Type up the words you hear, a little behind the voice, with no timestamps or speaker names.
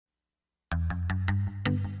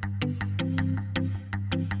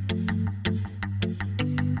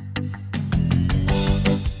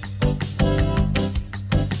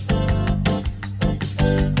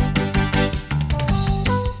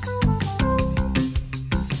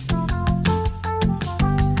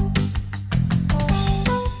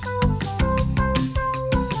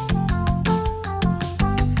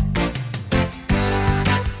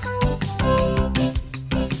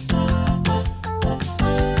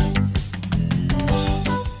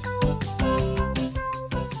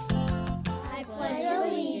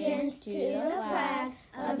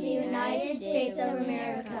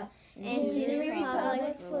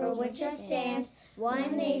republic for which it stands,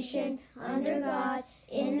 one nation, under God,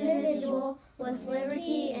 indivisible, with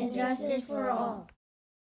liberty and justice for all.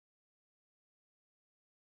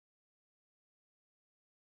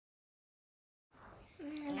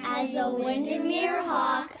 As a Windermere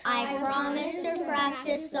Hawk, I promise to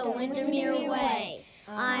practice the Windermere way.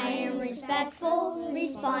 I am respectful,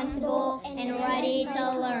 responsible, and ready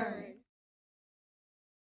to learn.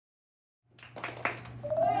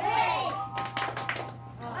 Hooray!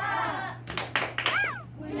 Up!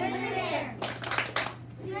 Windermere!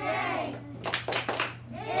 Today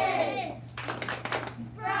is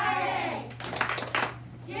Friday,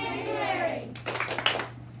 January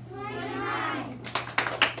 29,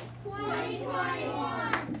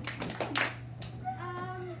 2021.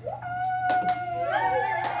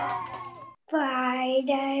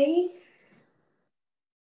 Friday.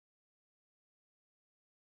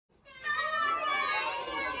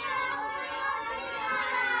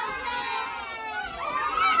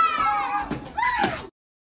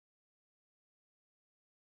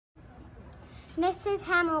 Mrs.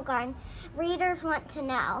 Hamilgarn, readers want to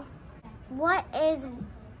know, what is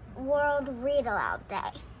World Read Aloud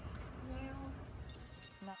Day?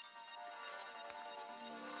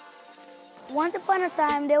 Once upon a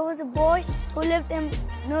time, there was a boy who lived in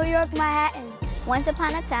New York, Manhattan. Once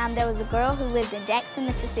upon a time, there was a girl who lived in Jackson,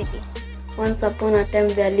 Mississippi. Once upon a time,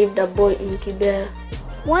 there lived a boy in Kibera.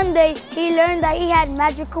 One day, he learned that he had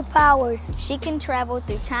magical powers. She can travel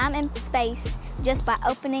through time and space just by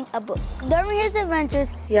opening a book. During his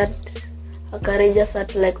adventures, He had a courageous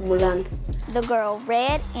heart like Mulan's. The girl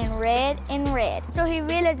read and read and read. so he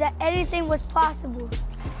realized that anything was possible.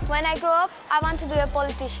 When I grow up, I want to be a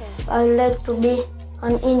politician. I would like to be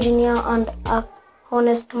an engineer and an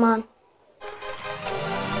honest man.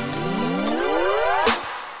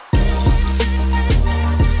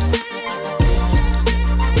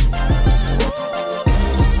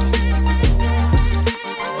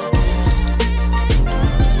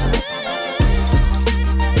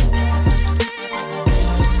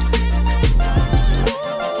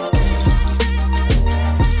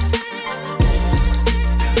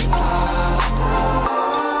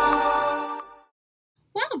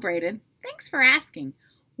 Braden, thanks for asking.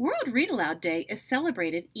 World Read Aloud Day is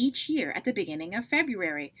celebrated each year at the beginning of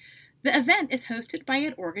February. The event is hosted by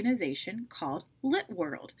an organization called Lit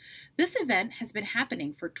World. This event has been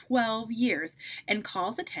happening for 12 years and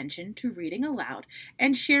calls attention to reading aloud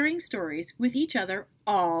and sharing stories with each other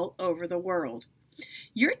all over the world.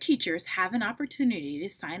 Your teachers have an opportunity to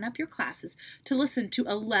sign up your classes to listen to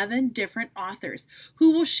 11 different authors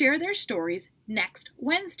who will share their stories next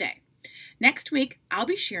Wednesday. Next week, I'll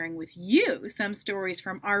be sharing with you some stories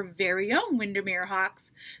from our very own Windermere Hawks.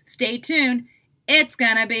 Stay tuned. It's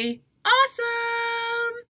gonna be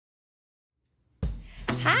awesome!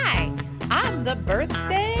 Hi, I'm the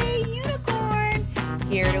Birthday Unicorn,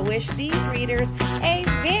 here to wish these readers a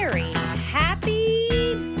very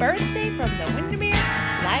happy birthday from the Windermere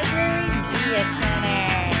Library Media Center.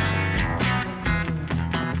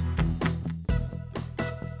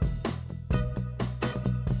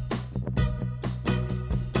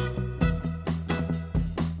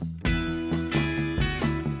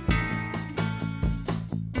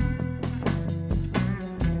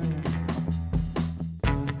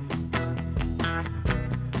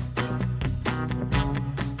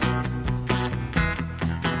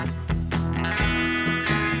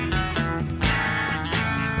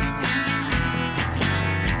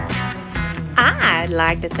 I'd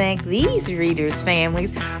like to thank these readers'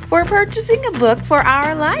 families for purchasing a book for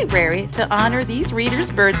our library to honor these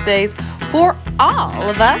readers' birthdays for all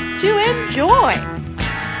of us to enjoy.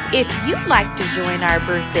 If you'd like to join our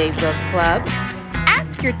birthday book club,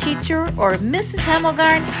 ask your teacher or Mrs.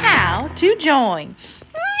 Hamilgarn how to join.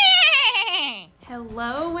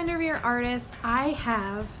 Hello, Windermere artists. I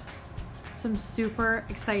have some super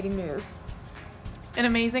exciting news. An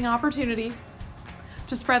amazing opportunity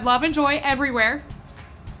to spread love and joy everywhere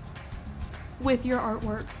with your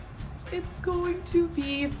artwork. It's going to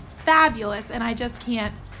be fabulous, and I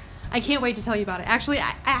can't wait to tell you about it. Actually,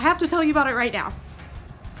 I have to tell you about it right now.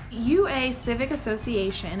 UA Civic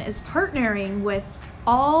Association is partnering with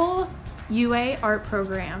all UA art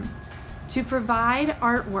programs to provide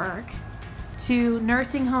artwork to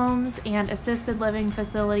nursing homes and assisted living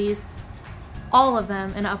facilities, all of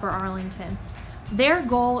them in Upper Arlington. Their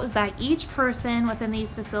goal is that each person within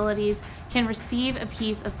these facilities can receive a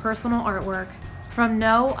piece of personal artwork from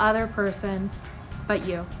no other person but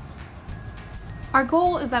you. Our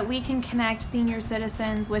goal is that we can connect senior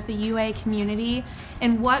citizens with the UA community,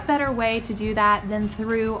 and what better way to do that than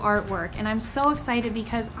through artwork. And I'm so excited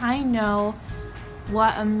because I know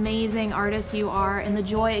what amazing artists you are and the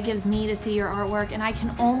joy it gives me to see your artwork, and I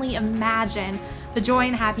can only imagine the joy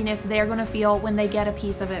and happiness they're going to feel when they get a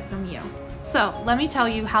piece of it from you. So let me tell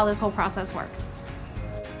you how this whole process works.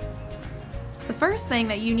 The first thing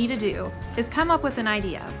that you need to do is come up with an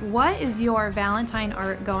idea. What is your Valentine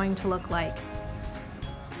art going to look like?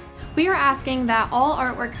 We are asking that all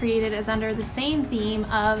artwork created is under the same theme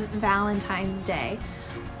of Valentine's Day.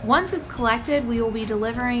 Once it's collected, we will be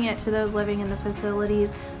delivering it to those living in the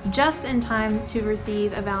facilities just in time to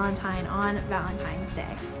receive a Valentine on Valentine's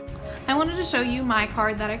Day. I wanted to show you my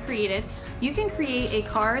card that I created. You can create a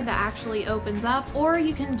card that actually opens up, or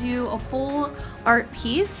you can do a full art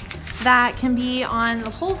piece that can be on the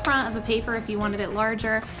whole front of a paper if you wanted it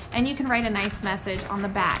larger, and you can write a nice message on the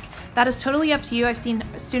back. That is totally up to you. I've seen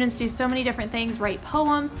students do so many different things, write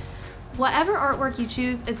poems. Whatever artwork you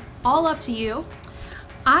choose is all up to you.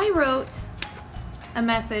 I wrote a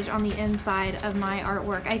message on the inside of my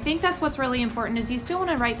artwork. I think that's what's really important, is you still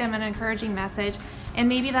want to write them an encouraging message, and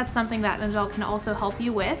maybe that's something that an adult can also help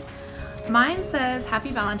you with. Mine says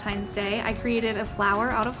Happy Valentine's Day. I created a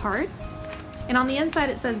flower out of hearts, and on the inside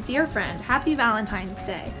it says, Dear friend, Happy Valentine's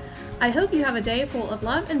Day. I hope you have a day full of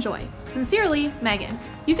love and joy. Sincerely, Megan.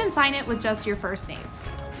 You can sign it with just your first name.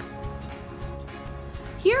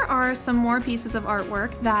 Here are some more pieces of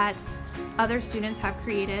artwork that other students have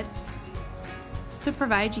created to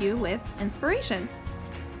provide you with inspiration.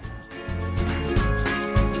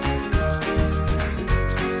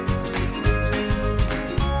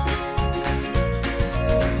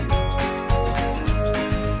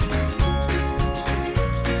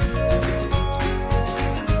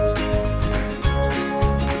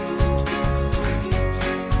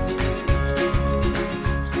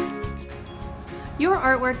 Your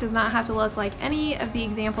artwork does not have to look like any of the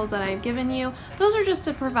examples that I've given you. Those are just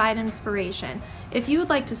to provide inspiration. If you would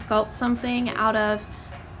like to sculpt something out of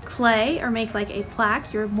clay or make like a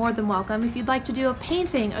plaque, you're more than welcome. If you'd like to do a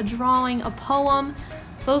painting, a drawing, a poem,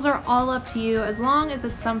 those are all up to you, as long as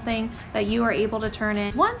it's something that you are able to turn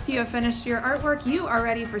in. Once you have finished your artwork, you are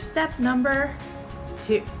ready for step number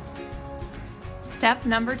 2. Step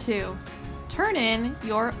number 2, turn in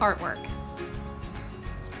your artwork.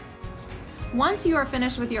 Once you are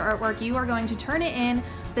finished with your artwork, you are going to turn it in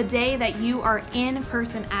the day that you are in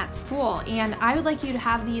person at school. And I would like you to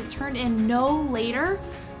have these turned in no later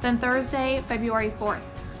than Thursday, February 4th.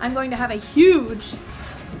 I'm going to have a huge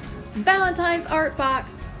Valentine's art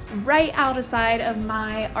box right outside of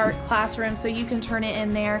my art classroom so you can turn it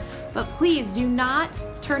in there. But please do not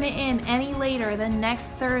turn it in any later than next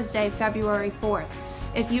Thursday, February 4th.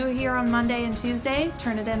 If you are here on Monday and Tuesday,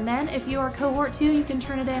 turn it in then. If you are cohort 2, you can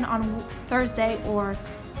turn it in on Thursday or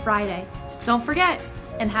Friday. Don't forget,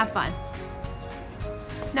 and have fun.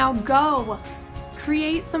 Now go,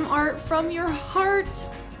 create some art from your heart.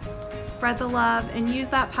 Spread the love and use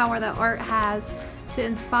that power that art has to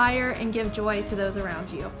inspire and give joy to those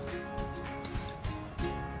around you. Psst,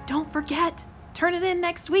 don't forget, turn it in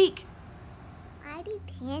next week. Why do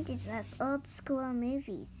pandas love old school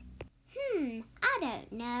movies? I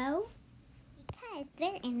don't know. Because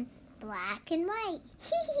they're in black and white.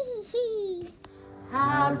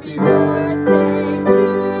 Happy birthday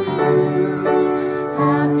to you.